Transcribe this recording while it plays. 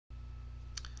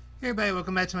Hey everybody,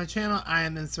 welcome back to my channel. I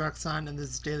am Roxanne and this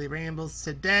is Daily Rambles.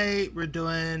 Today we're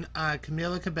doing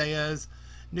Camila Cabello's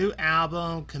new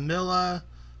album, Camila.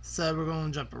 So we're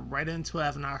going to jump right into it. I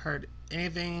have not heard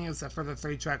anything except for the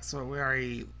 3 tracks that we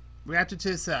already reacted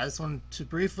to, so I just wanted to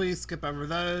briefly skip over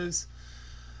those.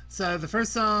 So the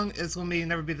first song is going to be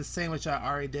Never Be the Same, which I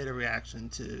already did a reaction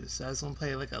to. So I just want to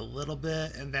play like a little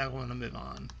bit and then I'm going to move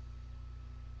on.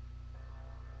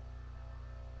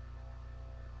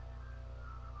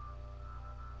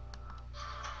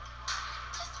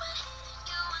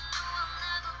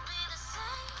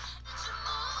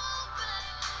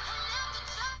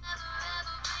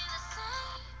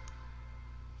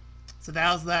 So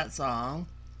that was that song.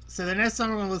 So the next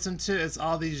song we're going to listen to is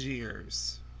All These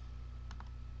Years.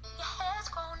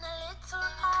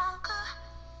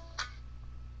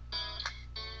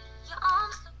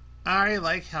 I already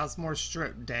like how it's more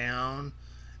stripped down,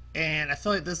 and I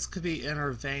feel like this could be in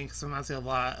her vein because it reminds me a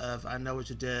lot of I Know What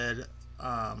You Did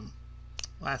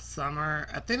last summer.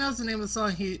 I think that was the name of the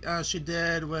song she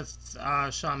did with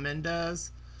Shawn Mendes.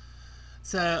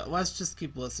 So let's just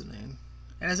keep listening.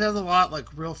 And it has a lot like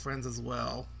Real Friends as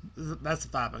well. That's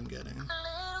the vibe I'm getting.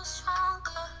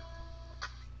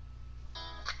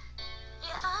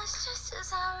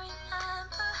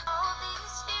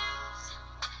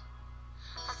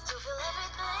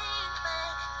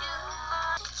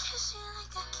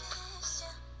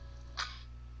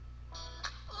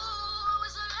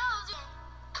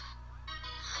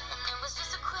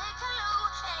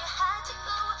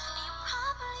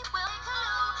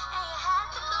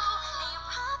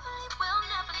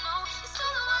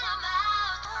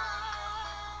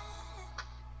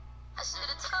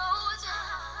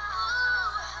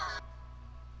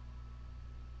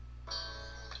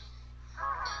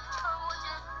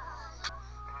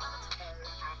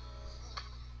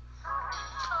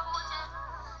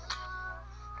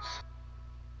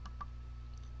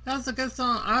 That was a good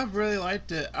song. I really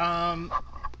liked it.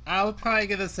 I would probably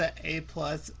give this an A+,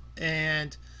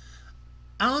 and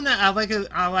I don't know. I like it.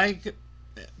 I like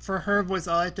for her voice.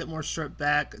 I liked it more stripped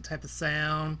back type of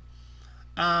sound.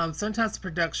 Sometimes the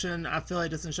production I feel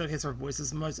like doesn't showcase her voice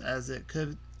as much as it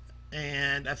could,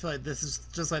 and I feel like this is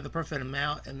just like the perfect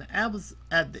amount. And the albums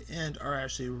at the end are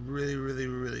actually really, really,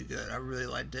 really good. I really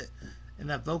liked it, and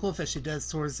that vocal effect she does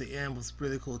towards the end was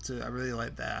really cool too. I really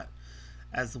like that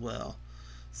as well.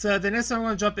 So the next one I'm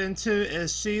going to jump into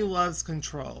is She Loves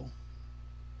Control.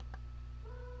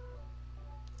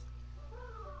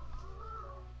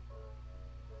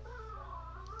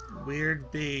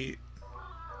 Weird beat.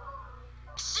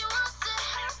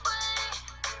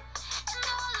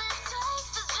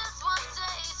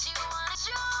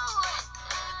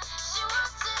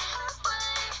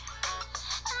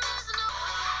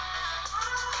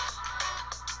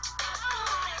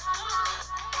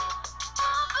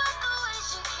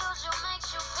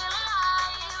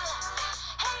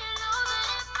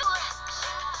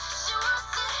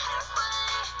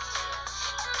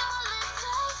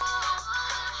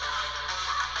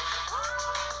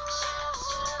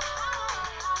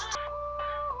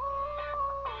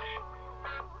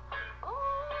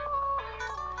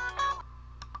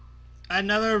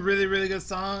 Another really, really good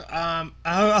song.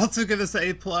 I'll also give this an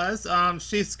A+.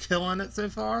 She's killing it so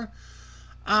far.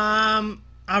 I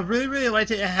really, really liked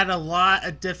it. It had a lot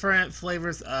of different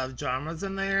flavors of genres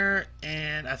in there,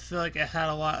 and I feel like it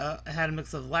had it had a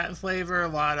mix of Latin flavor, a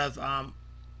lot of I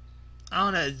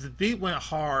don't know. The beat went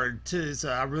hard too, so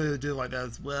I really do like that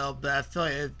as well. But I feel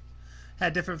like it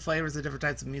had different flavors of different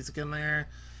types of music in there,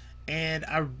 and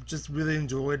I just really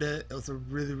enjoyed it. It was a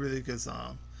really, really good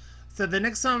song. So the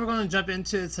next song we're going to jump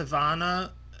into is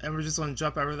Havana, and we're just going to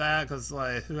jump over that because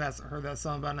like who hasn't heard that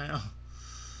song by now?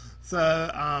 So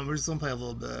we're just going to play a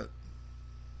little bit.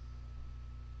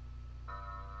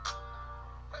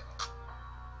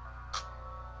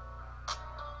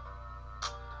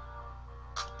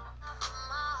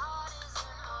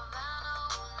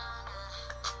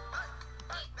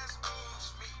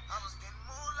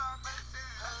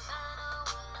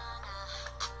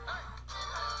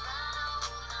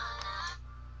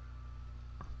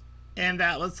 And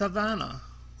that was Havana.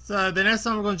 So the next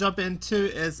song we're going to jump into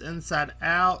is Inside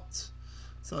Out.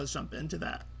 So let's jump into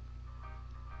that.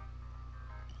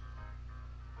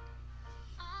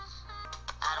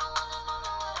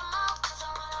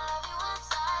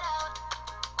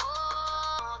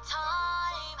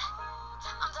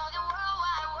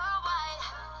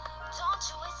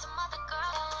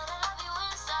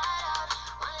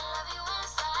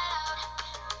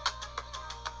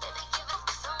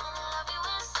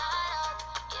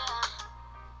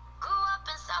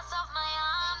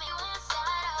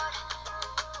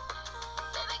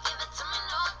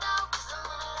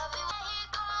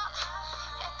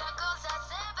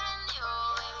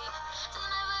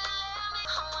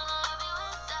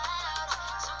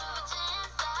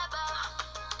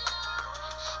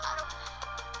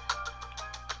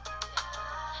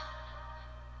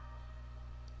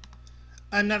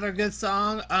 Another good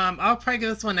song. I'll probably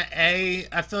give this one an A.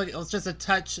 I feel like it was just a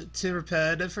touch too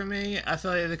repetitive for me. I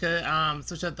feel like they could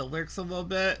switch up the lyrics a little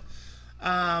bit.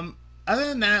 Other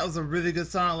than that, it was a really good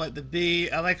song. I like the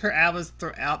beat. I like her ad-libs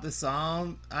throughout the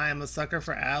song. I am a sucker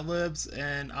for ad-libs,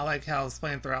 and I like how it's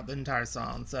playing throughout the entire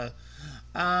song. So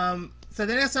the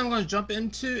next song I'm going to jump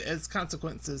into is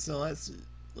Consequences. So let's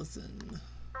listen.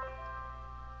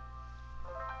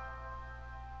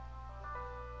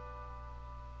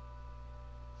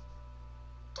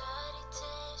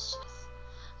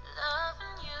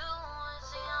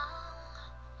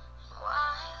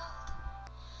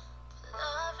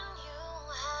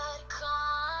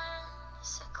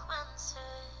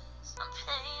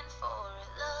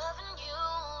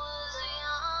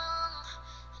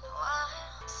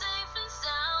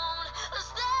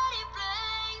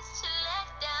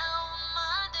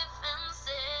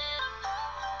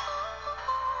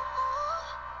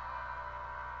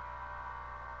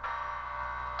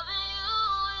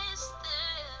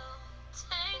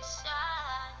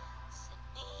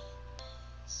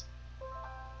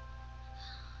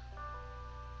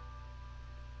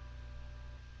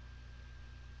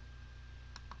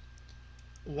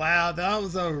 Wow, that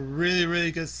was a really,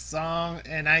 really good song,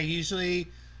 and I usually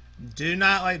do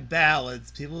not like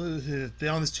ballads. People who have been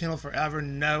on this channel forever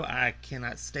know I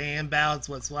cannot stand ballads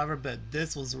whatsoever, but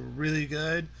this was really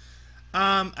good.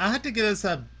 I had to give this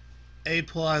a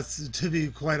plus, to be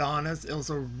quite honest. It was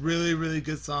a really, really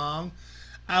good song.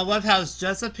 I love how it's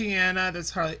just a piano.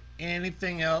 There's hardly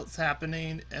anything else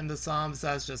happening in the song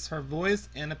besides just her voice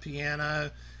and a piano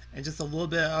and just a little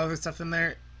bit of other stuff in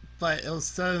there. But it was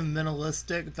so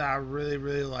minimalistic that I really,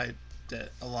 really liked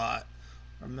it a lot.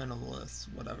 Or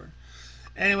minimalist, whatever.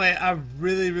 Anyway, I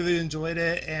really, really enjoyed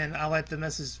it, and I like the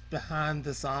message behind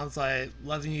the songs. Like,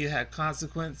 Loving You had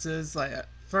consequences. Like, at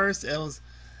first it was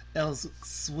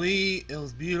sweet, it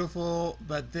was beautiful,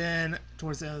 but then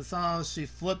towards the end of the song, she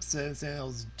flips it and says it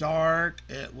was dark,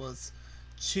 it was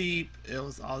cheap, it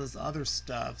was all this other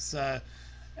stuff. So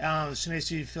she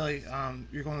makes you feel like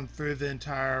you're going through the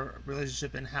entire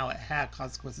relationship and how it had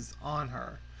consequences on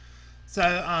her.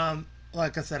 So,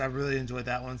 like I said, I really enjoyed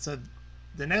that one. So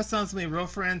the next song's gonna be Real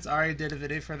Friends. I already did a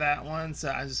video for that one,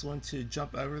 so I just want to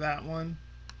jump over that one.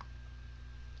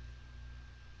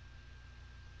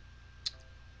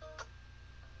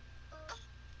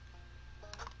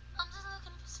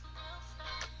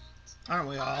 Aren't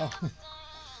we all?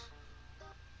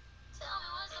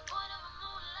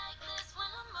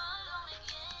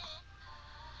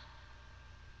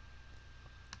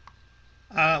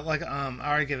 I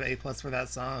already give it A plus for that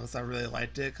song because I really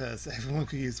liked it because everyone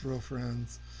could use Real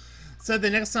Friends. So the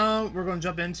next song we're going to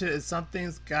jump into is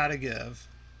Something's Gotta Give.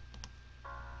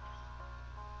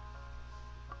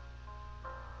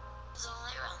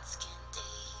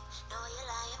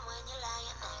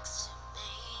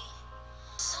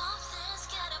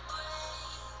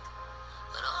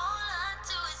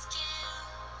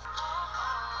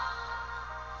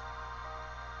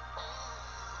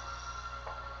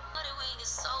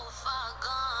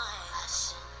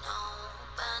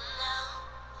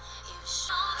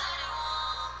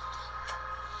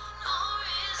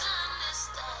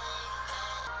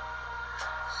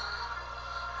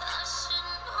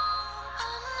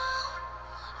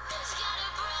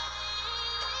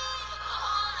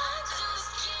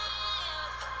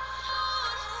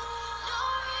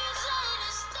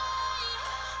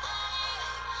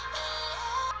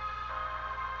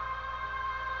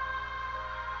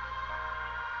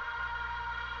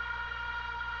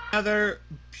 Another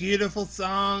beautiful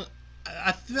song.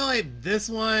 I feel like this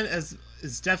one is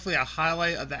definitely a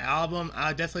highlight of the album.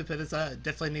 I definitely put this up. It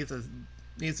definitely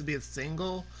needs to be a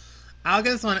single. I'll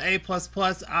give this one an A plus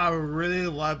plus. I really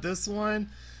love this one.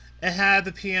 It had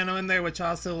the piano in there, which I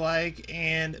also like,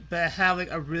 but it had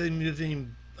like a really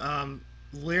moving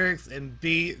lyrics and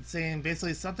beat saying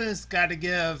basically something's got to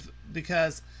give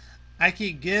because I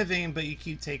keep giving, but you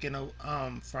keep taking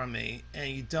from me,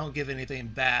 and you don't give anything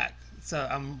back. So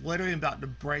I'm literally about to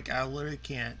break. I literally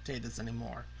can't take this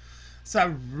anymore. So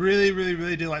I really, really,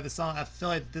 really do like the song. I feel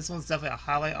like this one's definitely a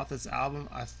highlight off this album.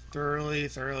 I thoroughly,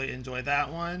 thoroughly enjoyed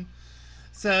that one.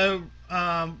 So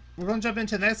we're going to jump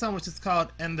into the next song, which is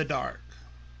called In the Dark.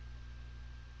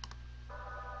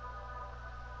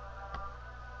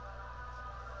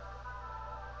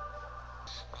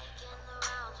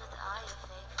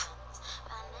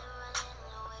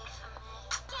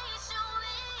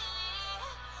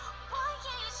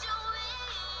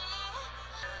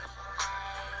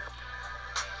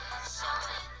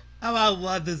 Oh, I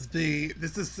love this beat.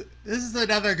 This is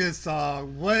another good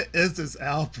song. What is this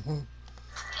album?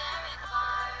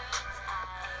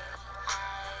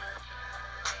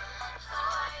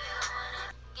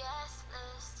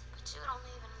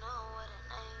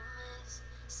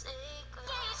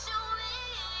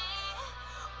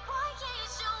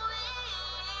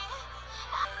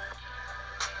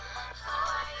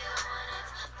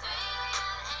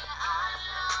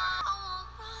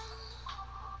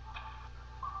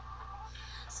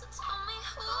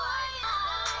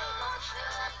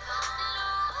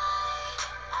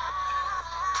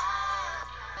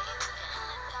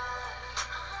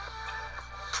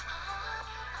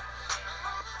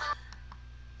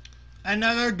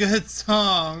 Another good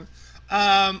song.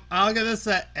 I'll give this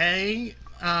an A.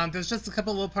 There's just a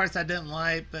couple little parts I didn't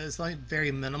like, but it's like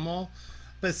very minimal.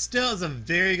 But still, it's a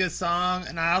very good song,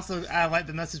 and I like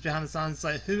the message behind the song. It's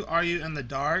like, who are you in the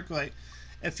dark? Like,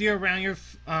 if you're around your,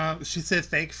 she said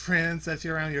fake friends. So if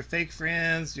you're around your fake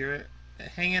friends, you're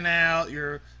hanging out,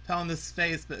 you're telling this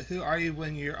face, but who are you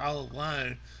when you're all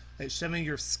alone? Like, show me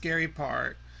your scary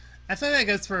part. I feel like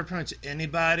that goes for pretty much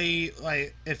anybody.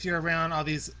 Like, if you're around all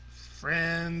these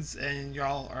friends and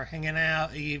y'all are hanging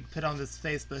out and you put on this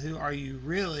face, but who are you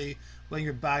really when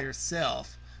you're by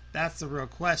yourself? That's the real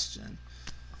question.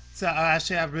 So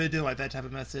actually, I really do like that type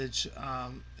of message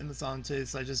in the song too.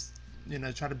 So just,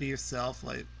 try to be yourself,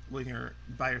 like when you're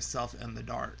by yourself in the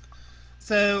dark.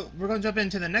 So we're going to jump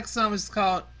into the next song, which is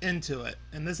called Into It.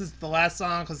 And this is the last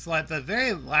song, because like the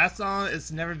very last song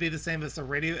is Never Be the Same as the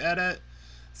radio edit.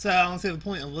 So I don't see the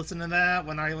point in listening to that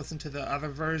when I listen to the other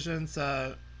version.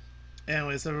 So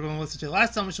anyway, so we're going to listen to the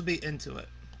last song, which will be Into It.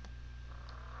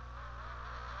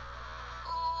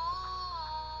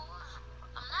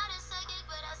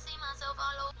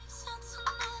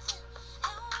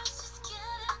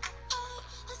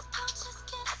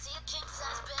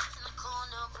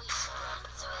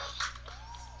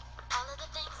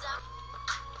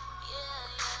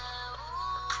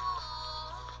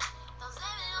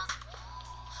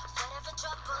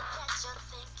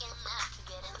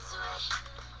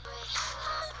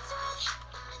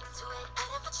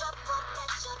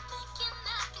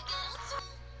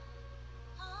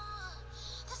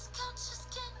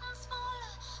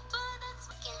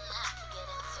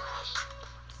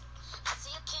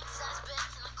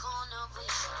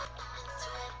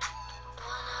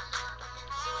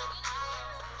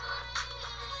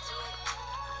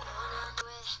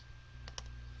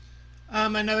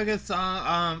 Another good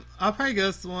song. I'll probably give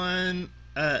this one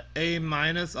A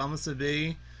minus, almost a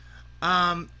B.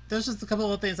 There's just a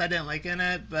couple of things I didn't like in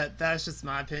it, but that's just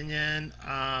my opinion.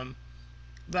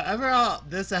 But overall,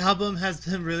 this album has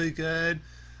been really good.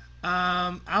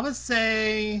 I would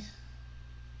say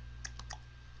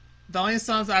the only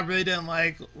songs I really didn't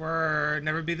like were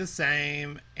Never Be the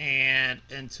Same and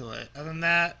Into It. Other than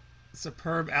that,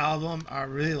 superb album. I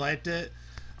really liked it.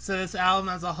 So this album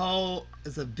as a whole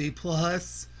is a B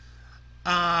plus,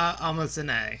 almost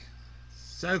an A.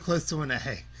 So close to an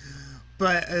A.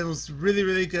 But it was really,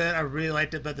 really good. I really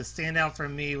liked it. But the standout for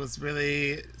me was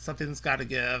really Something's Gotta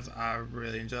Give. I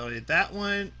really enjoyed that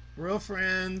one. Real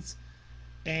Friends.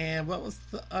 And what was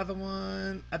the other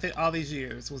one? I think All These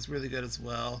Years was really good as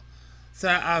well. So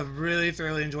I really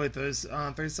thoroughly enjoyed those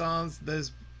three songs.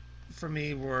 Those, for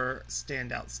me, were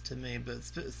standouts to me. But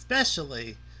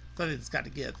especially Something's Got to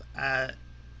Give. I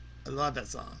love that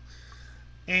song.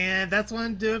 And that's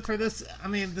going to do it for this. I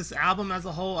mean, this album as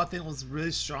a whole, I think was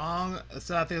really strong.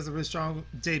 So I think it was a really strong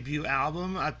debut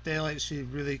album. I feel like she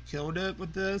really killed it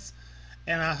with this.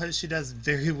 And I hope she does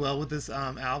very well with this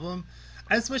album.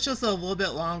 I just wish it was a little bit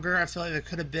longer. I feel like there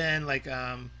could have been like,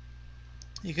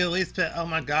 you could at least put Oh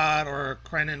My God or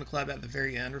Crying in the Club at the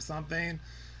very end or something.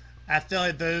 I feel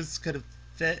like those could have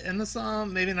fit in the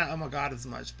song. Maybe not Oh My God as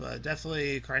much, but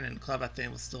definitely Crying in the Club I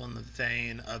think was still in the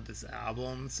vein of this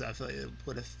album, so I feel like it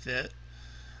would have fit.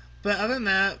 But other than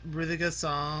that, really good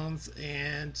songs,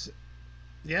 and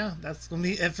yeah, that's gonna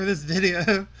be it for this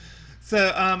video.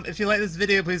 So if you like this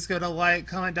video, please go to like,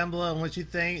 comment down below on what you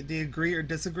think. Do you agree or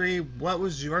disagree? What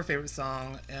was your favorite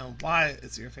song and why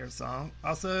is your favorite song?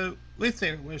 Also, least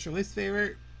favorite. What's your least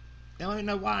favorite? And let me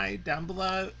know why down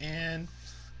below. And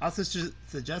also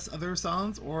suggest other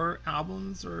songs or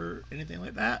albums or anything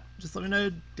like that. Just let me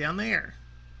know down there.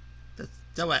 That's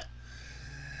do it.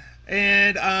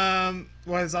 And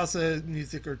was also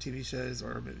music or TV shows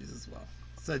or movies as well.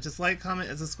 So just like, comment,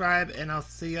 and subscribe, and I'll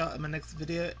see y'all in my next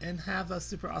video, and have a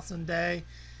super awesome day.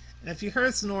 And if you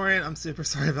heard snoring, I'm super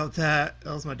sorry about that.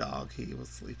 That was my dog. He was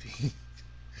sleeping.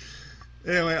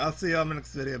 Anyway, I'll see y'all in my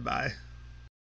next video. Bye.